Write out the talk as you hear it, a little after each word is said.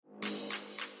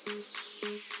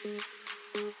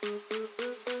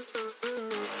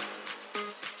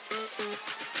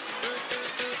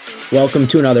Welcome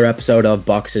to another episode of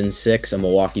Bucks in Six, a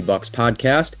Milwaukee Bucks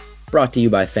podcast, brought to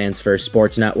you by Fans First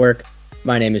Sports Network.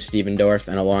 My name is Steven Dorff,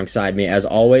 and alongside me, as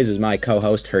always, is my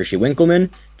co-host Hershey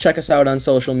Winkleman. Check us out on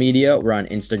social media. We're on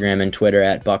Instagram and Twitter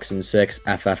at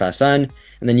Bucks6FFSN,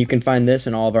 and then you can find this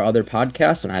and all of our other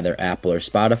podcasts on either Apple or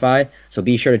Spotify, so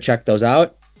be sure to check those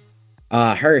out.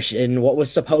 Hirsch, in what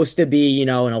was supposed to be, an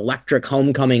electric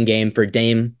homecoming game for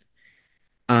Dame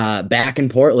back in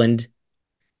Portland,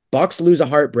 Bucks lose a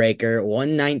heartbreaker,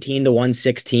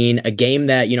 119-116, a game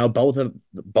that,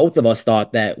 both of us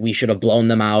thought that we should have blown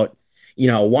them out,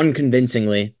 won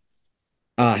convincingly.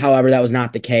 However, that was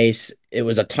not the case. It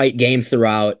was a tight game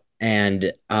throughout.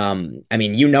 And,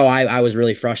 I was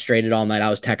really frustrated all night. I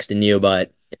was texting you,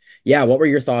 but yeah, what were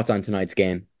your thoughts on tonight's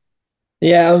game?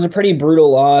 Yeah, it was a pretty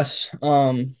brutal loss.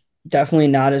 Definitely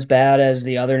not as bad as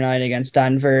the other night against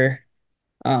Denver.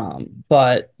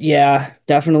 But yeah,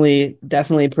 definitely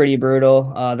pretty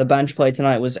brutal. The bench play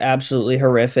tonight was absolutely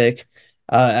horrific.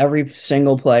 Every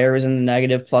single player was in the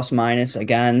negative plus minus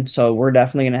again. So we're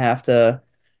definitely gonna have to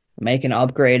make an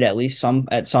upgrade at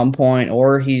some point,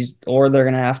 or they're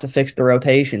gonna have to fix the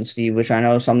rotation, Steve, which I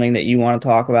know is something that you want to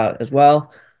talk about as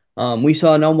well. We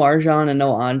saw no MarJon and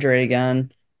no Andre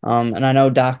again. And I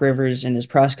know Doc Rivers in his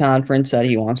press conference said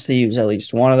he wants to use at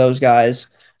least one of those guys.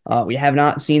 We have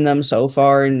not seen them so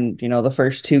far in, the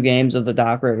first two games of the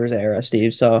Doc Rivers era,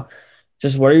 Steve. So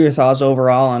just what are your thoughts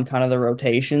overall on kind of the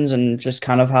rotations and just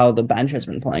kind of how the bench has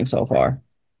been playing so far?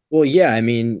 Well, yeah,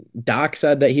 Doc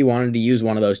said that he wanted to use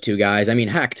one of those two guys.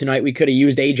 Heck, tonight we could have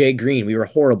used AJ Green. We were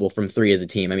horrible from three as a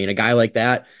team. A guy like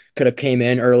that could have came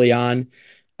in early on,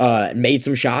 made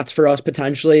some shots for us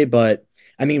potentially. But,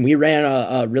 we ran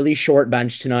a really short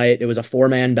bench tonight. It was a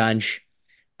four-man bench,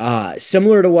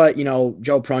 similar to what,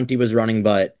 Joe Prunty was running,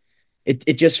 but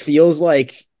it just feels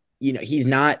like, he's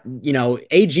not,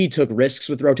 AG took risks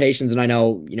with rotations, and I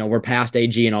know, we're past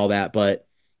AG and all that, but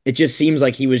it just seems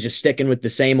like he was just sticking with the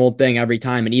same old thing every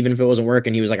time. And even if it wasn't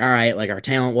working, he was like, all right, like our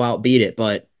talent will outbeat it.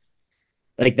 But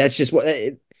like, that's just what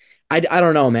I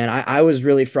don't know, man. I was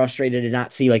really frustrated to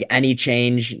not see like any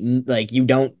change. Like you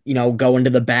don't, go into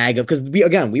the bag of, because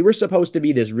we were supposed to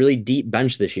be this really deep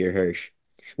bench this year, Hirsch,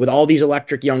 with all these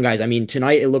electric young guys.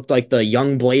 Tonight it looked like the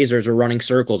young Blazers were running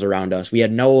circles around us. We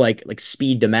had no like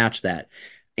speed to match that.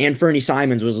 And Fernie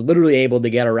Simons was literally able to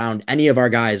get around any of our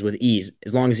guys with ease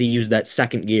as long as he used that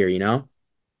second gear.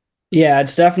 Yeah,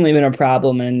 it's definitely been a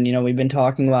problem, and we've been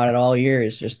talking about it all year.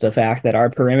 Is just the fact that our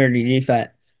perimeter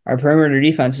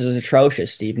defense is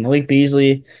atrocious. Steve Malik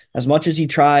Beasley, as much as he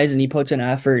tries and he puts in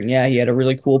effort, and yeah, he had a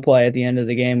really cool play at the end of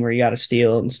the game where he got a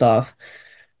steal and stuff.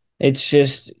 It's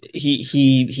just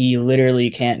he literally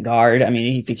can't guard.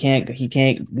 If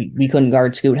we couldn't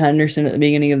guard Scoot Henderson at the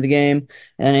beginning of the game,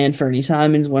 and Anthony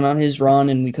Simons went on his run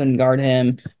and we couldn't guard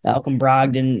him. Malcolm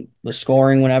Brogdon was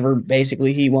scoring whenever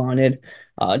basically he wanted.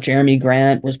 Jeremy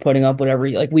Grant was putting up whatever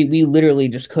we literally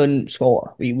just couldn't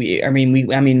score. We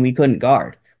couldn't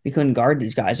guard. We couldn't guard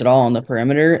these guys at all on the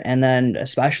perimeter, and then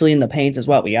especially in the paint as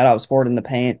well. We got outscored in the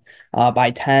paint by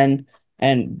 10.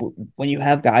 And when you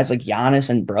have guys like Giannis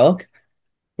and Brook,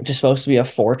 which is supposed to be a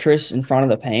fortress in front of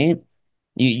the paint,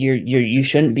 you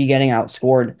shouldn't be getting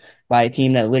outscored by a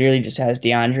team that literally just has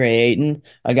DeAndre Ayton,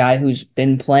 a guy who's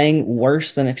been playing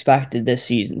worse than expected this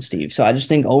season, Steve. So I just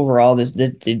think overall the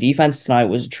defense tonight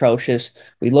was atrocious.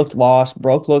 We looked lost.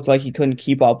 Brook looked like he couldn't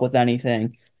keep up with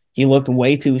anything. He looked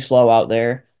way too slow out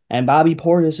there. And Bobby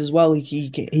Portis as well, he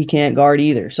can't guard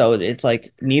either. So it's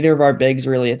like neither of our bigs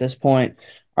really at this point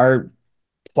are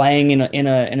playing in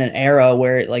an era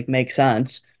where it like makes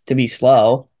sense to be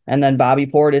slow, and then Bobby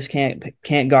Portis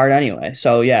can't guard anyway.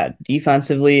 So yeah,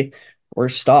 defensively we're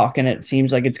stuck, and it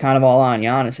seems like it's kind of all on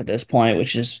Giannis at this point,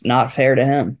 which is not fair to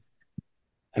him.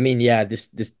 Yeah, this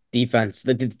defense,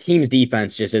 the team's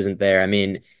defense just isn't there.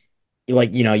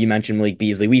 You mentioned Malik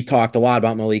Beasley. We've talked a lot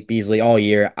about Malik Beasley all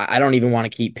year. I don't even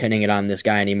want to keep pinning it on this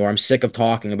guy anymore. I'm sick of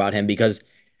talking about him because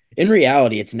in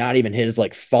reality, it's not even his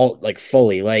like fault, like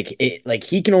fully.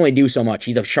 He can only do so much.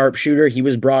 He's a sharpshooter. He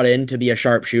was brought in to be a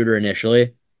sharpshooter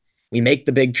initially. We make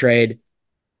the big trade,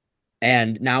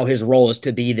 and now his role is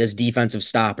to be this defensive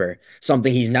stopper,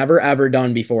 something he's never ever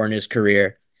done before in his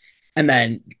career. And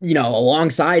then,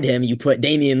 alongside him, you put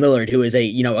Damian Lillard, who is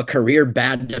a career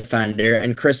bad defender,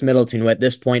 and Chris Middleton, who at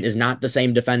this point is not the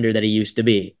same defender that he used to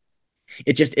be.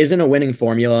 It just isn't a winning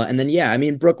formula. And then, yeah,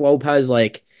 Brook Lopez,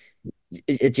 like,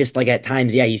 It's just like at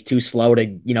times, yeah, he's too slow to,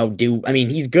 do. I mean,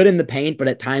 he's good in the paint, but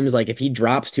at times, like if he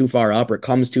drops too far up or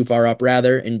comes too far up,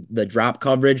 rather, in the drop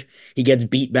coverage, he gets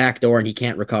beat back door and he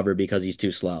can't recover because he's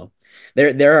too slow.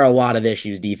 There are a lot of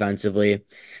issues defensively.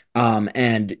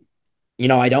 And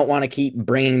I don't want to keep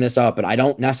bringing this up, but I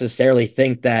don't necessarily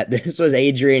think that this was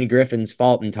Adrian Griffin's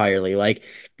fault entirely. Like,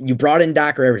 you brought in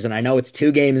Doc Rivers, and I know it's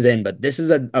 2 games in, but this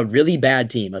is a really bad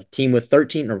team, a team with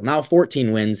 13 or now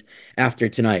 14 wins after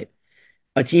tonight.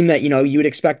 A team that, you would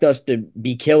expect us to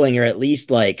be killing or at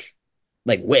least like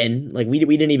win. Like we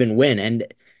didn't even win. And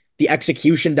the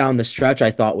execution down the stretch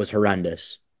I thought was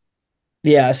horrendous.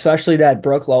 Yeah, especially that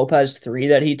Brook Lopez three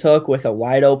that he took with a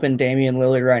wide open Damian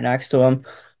Lillard right next to him.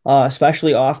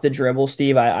 Especially off the dribble,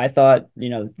 Steve. I thought,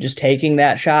 just taking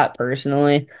that shot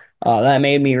personally, that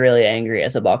made me really angry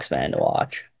as a Bucks fan to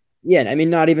watch. Yeah, I mean,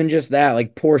 not even just that,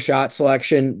 like poor shot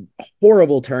selection,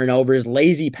 horrible turnovers,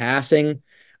 lazy passing.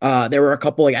 There were a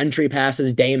couple like entry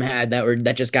passes Dame had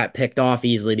that just got picked off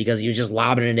easily because he was just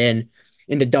lobbing it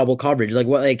into double coverage. Like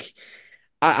what like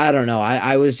I don't know.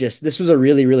 I was just this was a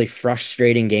really, really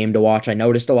frustrating game to watch. I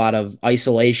noticed a lot of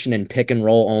isolation and pick and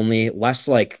roll only, less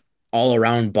like all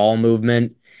around ball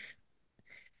movement.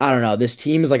 I don't know. This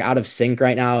team is like out of sync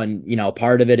right now. And,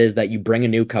 part of it is that you bring a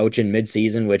new coach in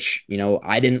midseason, which,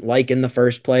 I didn't like in the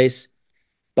first place.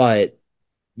 But,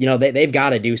 they've got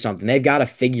to do something. They've got to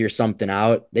figure something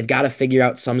out. They've got to figure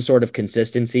out some sort of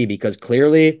consistency because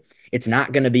clearly it's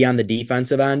not going to be on the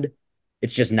defensive end.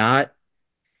 It's just not.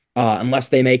 Unless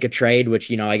they make a trade, which,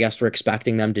 I guess we're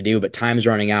expecting them to do, but time's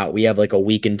running out. We have like a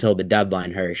week until the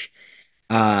deadline, Hirsch.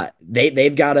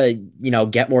 They've got to,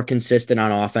 get more consistent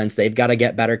on offense. They've got to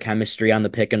get better chemistry on the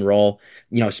pick and roll,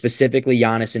 specifically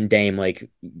Giannis and Dame. Like,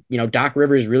 Doc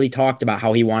Rivers really talked about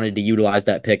how he wanted to utilize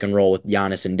that pick and roll with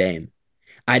Giannis and Dame.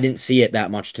 I didn't see it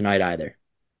that much tonight either.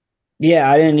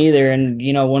 Yeah, I didn't either. And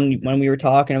when we were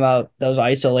talking about those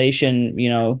isolation,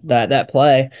 that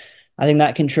play, I think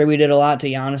that contributed a lot to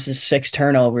Giannis's 6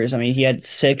 turnovers. I mean, he had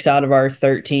 6 out of our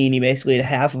 13. He basically had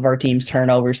half of our team's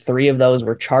turnovers. 3 of those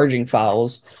were charging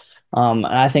fouls. And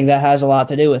I think that has a lot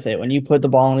to do with it. When you put the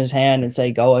ball in his hand and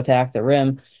say, go attack the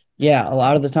rim, yeah, a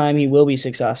lot of the time he will be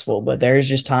successful, but there's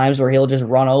just times where he'll just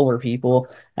run over people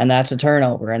and that's a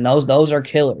turnover. And those are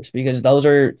killers because those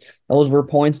were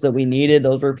points that we needed.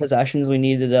 Those were possessions we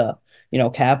needed to,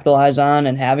 capitalize on.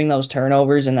 And having those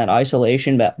turnovers and that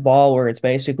isolation ball where it's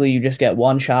basically you just get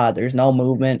one shot, there's no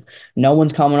movement, no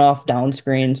one's coming off down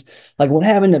screens. Like what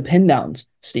happened to pin downs,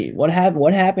 Steve? What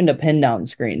happened to pin down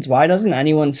screens? Why doesn't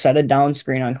anyone set a down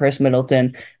screen on Chris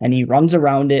Middleton and he runs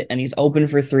around it and he's open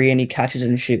for three and he catches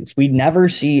and shoots? We never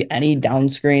see any down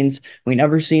screens. We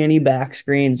never see any back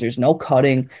screens. There's no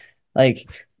cutting. Like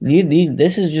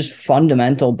this is just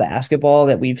fundamental basketball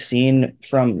that we've seen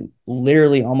from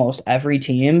literally almost every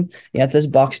team. Yet this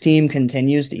Bucks team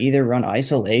continues to either run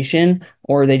isolation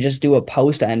or they just do a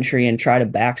post entry and try to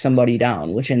back somebody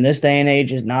down, which in this day and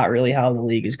age is not really how the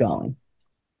league is going.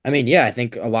 I mean, yeah, I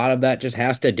think a lot of that just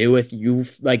has to do with you.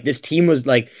 Like this team was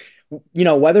like,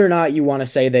 whether or not you want to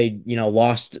say they,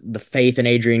 lost the faith in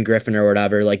Adrian Griffin or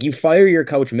whatever, like you fire your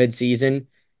coach midseason,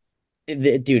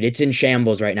 dude, it's in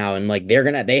shambles right now. And like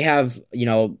they have,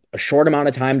 a short amount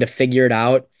of time to figure it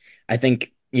out. I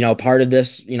think, part of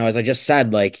this, as I just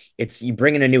said, like it's you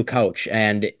bring in a new coach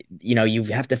and, you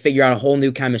have to figure out a whole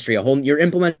new chemistry, you're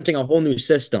implementing a whole new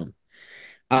system.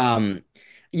 Um,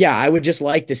 yeah, I would just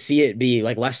like to see it be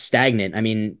like less stagnant. I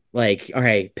mean, like,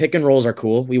 okay, pick and rolls are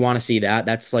cool. We want to see that.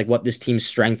 That's like what this team's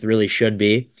strength really should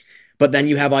be. But then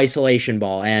you have isolation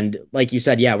ball. And like you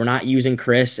said, yeah, we're not using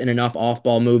Chris in enough off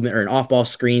ball movement or in off ball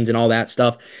screens and all that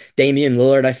stuff. Damian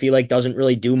Lillard, I feel like, doesn't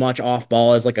really do much off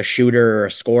ball as like a shooter or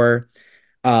a scorer.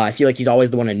 I feel like he's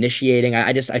always the one initiating.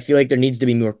 I feel like there needs to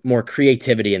be more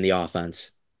creativity in the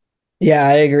offense. Yeah,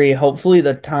 I agree. Hopefully,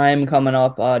 the time coming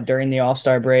up during the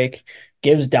All-Star break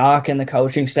gives Doc and the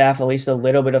coaching staff at least a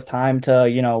little bit of time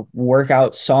to, work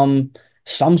out some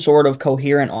sort of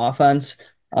coherent offense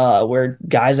where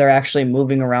guys are actually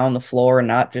moving around the floor and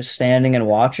not just standing and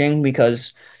watching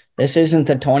because this isn't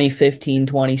the 2015,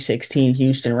 2016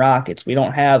 Houston Rockets. We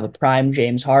don't have a prime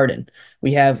James Harden.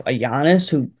 We have a Giannis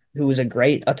who is a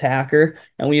great attacker,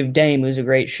 and we have Dame who's a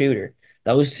great shooter.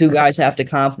 Those two guys have to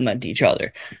complement each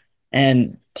other.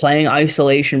 And playing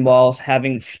isolation ball,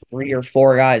 having 3 or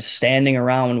 4 guys standing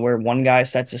around where one guy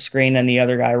sets a screen and the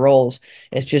other guy rolls,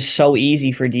 it's just so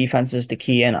easy for defenses to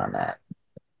key in on that.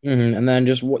 And then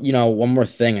just, one more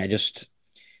thing.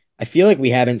 I feel like we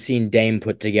haven't seen Dame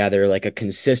put together like a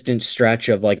consistent stretch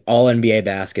of like all NBA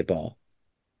basketball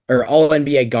or all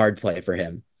NBA guard play for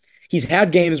him. he's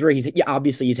had games where yeah,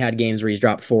 obviously he's had games where he's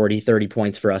dropped 40, 30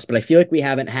 points for us, but I feel like we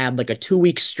haven't had like a 2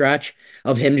 week stretch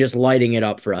of him just lighting it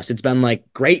up for us. It's been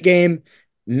like great game,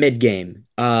 mid game,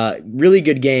 really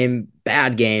good game,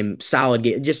 bad game, solid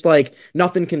game, just like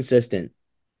nothing consistent.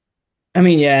 I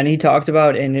mean, yeah, and he talked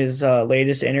about in his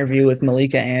latest interview with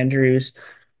Malika Andrews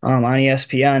on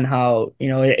ESPN how,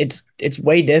 it's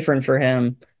way different for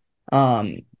him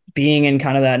um, being in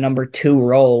kind of that number two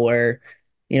role where,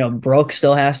 Brooks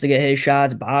still has to get his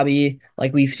shots. Bobby,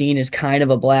 like we've seen, is kind of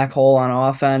a black hole on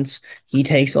offense. He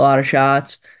takes a lot of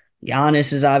shots.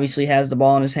 Giannis is obviously has the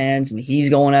ball in his hands and he's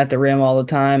going at the rim all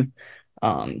the time.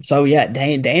 So yeah,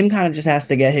 Dame kind of just has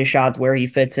to get his shots where he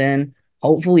fits in.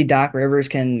 Hopefully Doc Rivers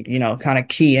can, kind of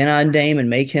key in on Dame and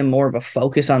make him more of a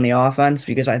focus on the offense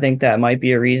because I think that might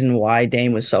be a reason why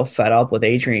Dame was so fed up with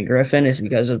Adrian Griffin is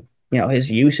because of, his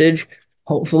usage.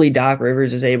 Hopefully Doc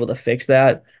Rivers is able to fix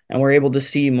that and we're able to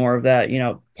see more of that,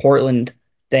 Portland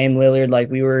Dame Lillard like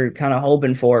we were kind of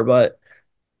hoping for. But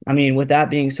I mean, with that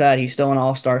being said, he's still an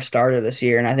all-star starter this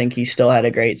year, and I think he still had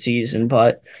a great season.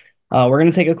 But we're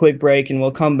going to take a quick break, and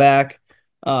we'll come back,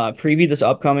 preview this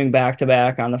upcoming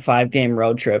back-to-back on the five-game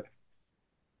road trip.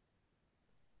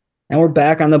 And we're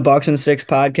back on the Bucks and Six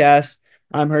podcast.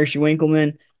 I'm Hershey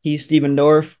Winkleman. He's Steven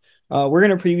Dorff. We're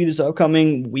going to preview this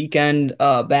upcoming weekend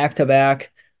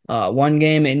back-to-back. One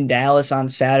game in Dallas on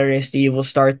Saturday. Steve will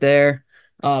start there.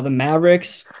 The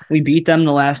Mavericks, we beat them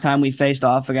the last time we faced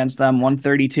off against them,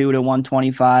 132 to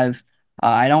 125.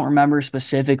 I don't remember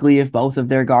specifically if both of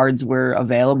their guards were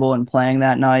available and playing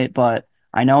that night, but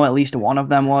I know at least one of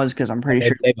them was because I'm pretty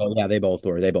sure Yeah, they both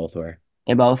were. They both were.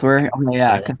 they both were. Okay,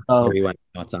 yeah, Yeah, 'cause so Kyrie went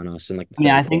nuts on us in like the I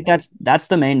mean, I third think quarter. that's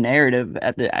the main narrative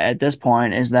at this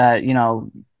point is that,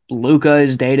 Luka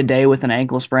is day to day with an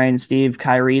ankle sprain. Steve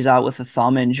Kyrie's out with a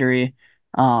thumb injury.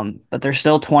 But they're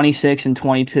still 26 and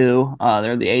 22.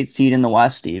 They're the eighth seed in the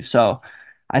West, Steve. So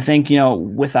I think,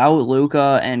 without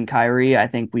Luka and Kyrie, I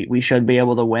think we should be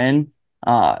able to win.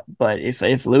 But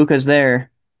if Luka's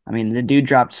there, I mean, the dude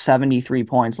dropped 73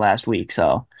 points last week,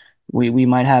 so we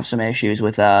might have some issues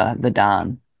with the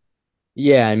Don.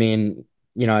 Yeah, I mean,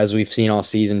 as we've seen all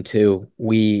season too,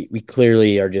 we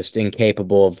clearly are just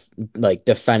incapable of like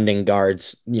defending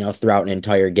guards, throughout an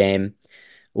entire game.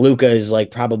 Luca is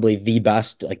like probably the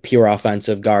best like pure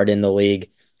offensive guard in the league.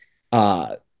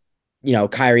 Uh,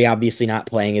 Kyrie obviously not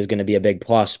playing is going to be a big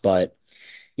plus, but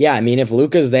yeah, I mean, if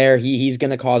Luca's there, he's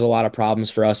going to cause a lot of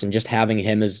problems for us, and just having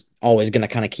him is always going to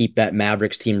kind of keep that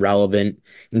Mavericks team relevant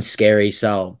and scary.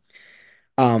 So,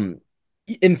 um,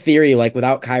 in theory, like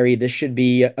without Kyrie, this should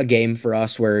be a game for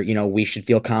us where, we should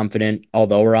feel confident,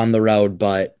 although we're on the road.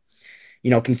 But,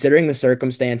 considering the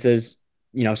circumstances,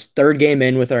 third game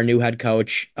in with our new head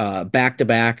coach, back to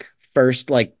back, first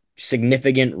like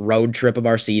significant road trip of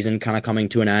our season kind of coming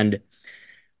to an end.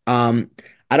 Um,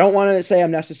 I don't want to say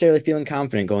I'm necessarily feeling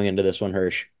confident going into this one,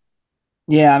 Hirsch.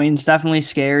 Yeah, I mean, it's definitely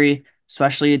scary,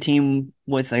 especially a team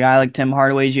with a guy like Tim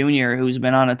Hardaway Jr., who's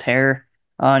been on a tear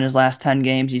in his last 10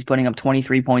 games. He's putting up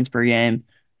 23 points per game.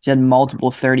 He's had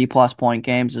multiple 30 plus point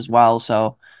games as well.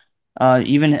 So,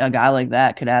 even a guy like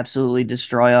that could absolutely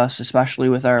destroy us, especially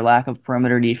with our lack of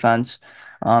perimeter defense.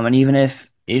 And even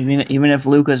if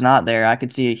Luka's not there, I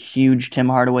could see a huge Tim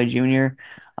Hardaway Jr.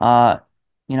 Uh,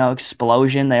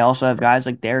 explosion. They also have guys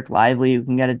like Derek Lively who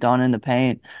can get it done in the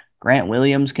paint. Grant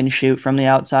Williams can shoot from the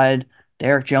outside.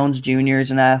 Derek Jones Jr.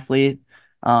 is an athlete.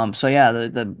 So yeah,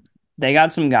 they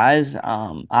got some guys.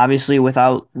 Obviously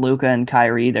without Luka and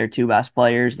Kyrie, they're two best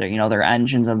players. They're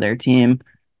engines of their team.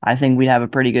 I think we'd have a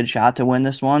pretty good shot to win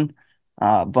this one.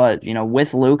 But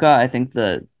with Luka, I think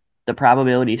the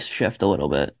probabilities shift a little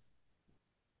bit.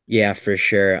 Yeah, for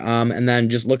sure. And then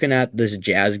just looking at this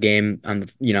Jazz game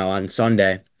on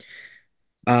Sunday.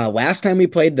 Last time we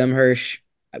played them, Hirsch,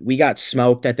 we got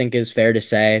smoked, I think is fair to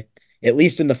say. At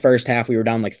least in the first half, we were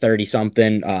down like 30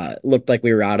 something. Looked like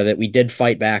we were out of it. We did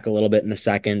fight back a little bit in the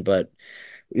second, but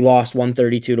we lost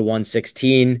 132 to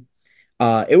 116.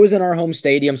 It was in our home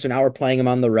stadium, so now we're playing them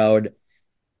on the road.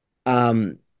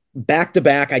 Um, Back to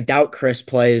back, I doubt Chris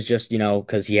plays just,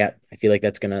 because I feel like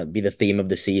that's gonna be the theme of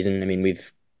the season. I mean,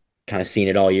 we've kind of seen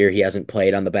it all year. He hasn't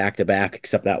played on the back to back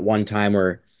except that one time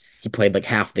where he played like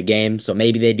half the game. So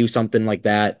maybe they do something like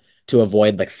that to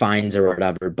avoid like fines or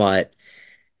whatever. But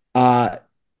uh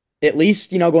at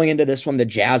least, going into this one, the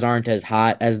Jazz aren't as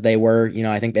hot as they were.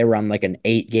 I think they were on like an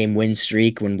 8 game win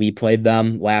streak when we played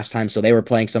them last time. So they were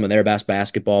playing some of their best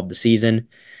basketball of the season.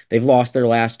 They've lost their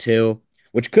last two,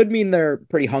 which could mean they're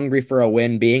pretty hungry for a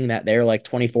win, being that they're like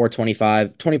 24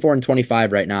 and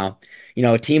 25 right now.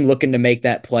 A team looking to make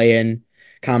that play in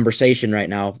conversation right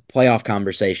now, playoff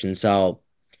conversation. So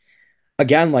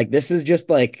again, like this is just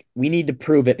like we need to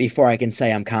prove it before I can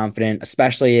say I'm confident,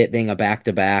 especially it being a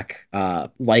back-to-back.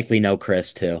 Likely no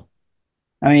Chris too.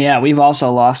 I mean, yeah, we've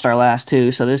also lost our last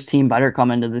two, so this team better come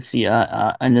into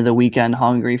the weekend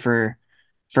hungry for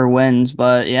wins.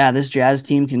 But yeah, this Jazz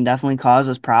team can definitely cause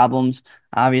us problems.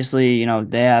 Obviously,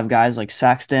 they have guys like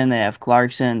Sexton, they have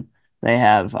Clarkson, they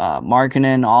have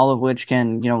Markkanen, all of which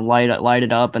can light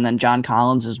it up. And then John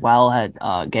Collins as well had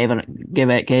gave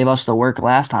us the work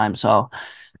last time. So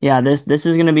yeah, this is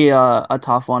going to be a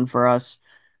tough one for us,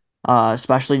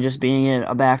 especially just being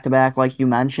a back to back, like you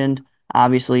mentioned.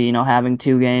 Obviously, having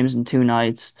two games and two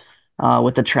nights,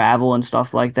 with the travel and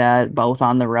stuff like that, both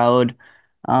on the road.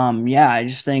 Yeah, I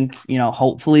just think,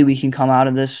 hopefully we can come out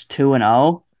of this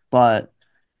 2-0, but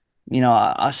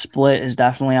a split is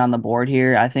definitely on the board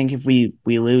here. I think if we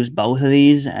lose both of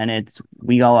these and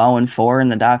we go 0-4 in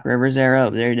the Doc Rivers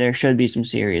era, there should be some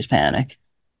serious panic.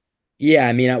 Yeah,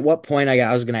 I mean, at what point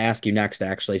I was going to ask you next,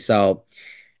 actually. So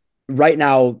right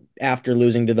now, after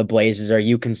losing to the Blazers, are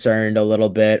you concerned a little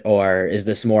bit, or is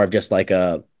this more of just like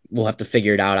a we'll have to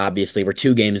figure it out? Obviously, we're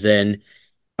 2 games in.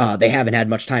 They haven't had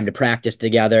much time to practice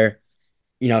together.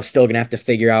 Still gonna have to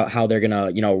figure out how they're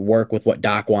gonna, work with what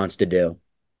Doc wants to do.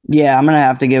 Yeah, I'm gonna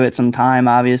have to give it some time,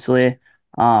 obviously.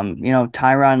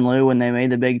 Tyronn Lue, when they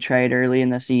made the big trade early in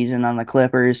the season on the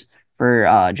Clippers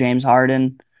for James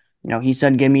Harden, he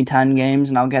said, "Give me 10 games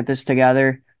and I'll get this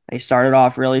together." They started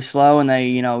off really slow and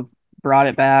they, brought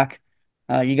it back.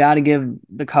 You got to give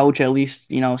the coach at least,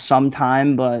 some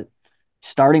time, but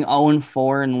starting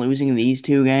 0-4 and losing these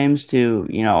two games to,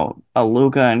 a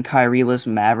Luka and Kyrie-less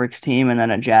Mavericks team and then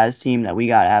a Jazz team that we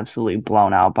got absolutely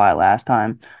blown out by last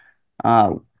time.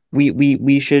 Uh,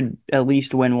 we should at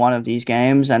least win one of these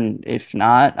games, and if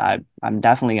not, I'm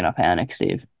definitely gonna panic,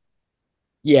 Steve.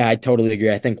 Yeah, I totally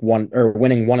agree. I think one or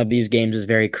winning one of these games is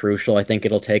very crucial. I think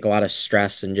it'll take a lot of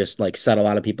stress and just like set a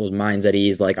lot of people's minds at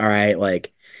ease. Like, all right,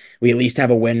 like we at least have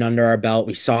a win under our belt.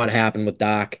 We saw it happen with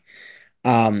Doc.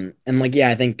 And like, yeah,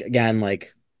 I think again,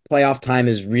 like playoff time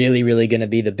is really, really going to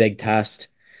be the big test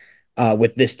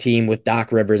with this team with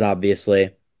Doc Rivers,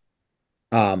 obviously.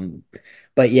 Um,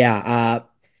 but yeah,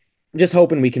 I'm just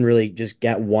hoping we can really just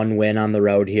get one win on the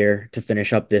road here to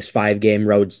finish up this 5 game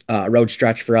road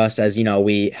stretch for us as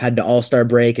we head to All-Star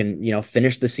break and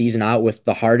finish the season out with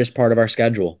the hardest part of our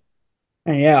schedule.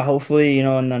 And yeah, hopefully,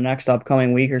 in the next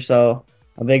upcoming week or so,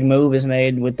 a big move is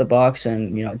made with the Bucks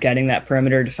and getting that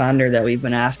perimeter defender that we've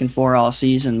been asking for all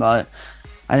season. But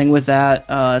I think with that,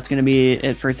 it's going to be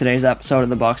it for today's episode of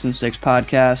the Bucks and Six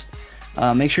podcast.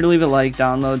 Make sure to leave a like,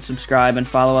 download, subscribe, and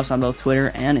follow us on both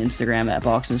Twitter and Instagram at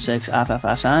Bucks and Six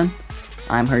FFSN.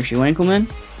 I'm Hershey Winkleman.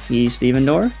 He's Steven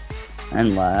Dorr.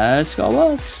 And let's go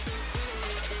Bucks.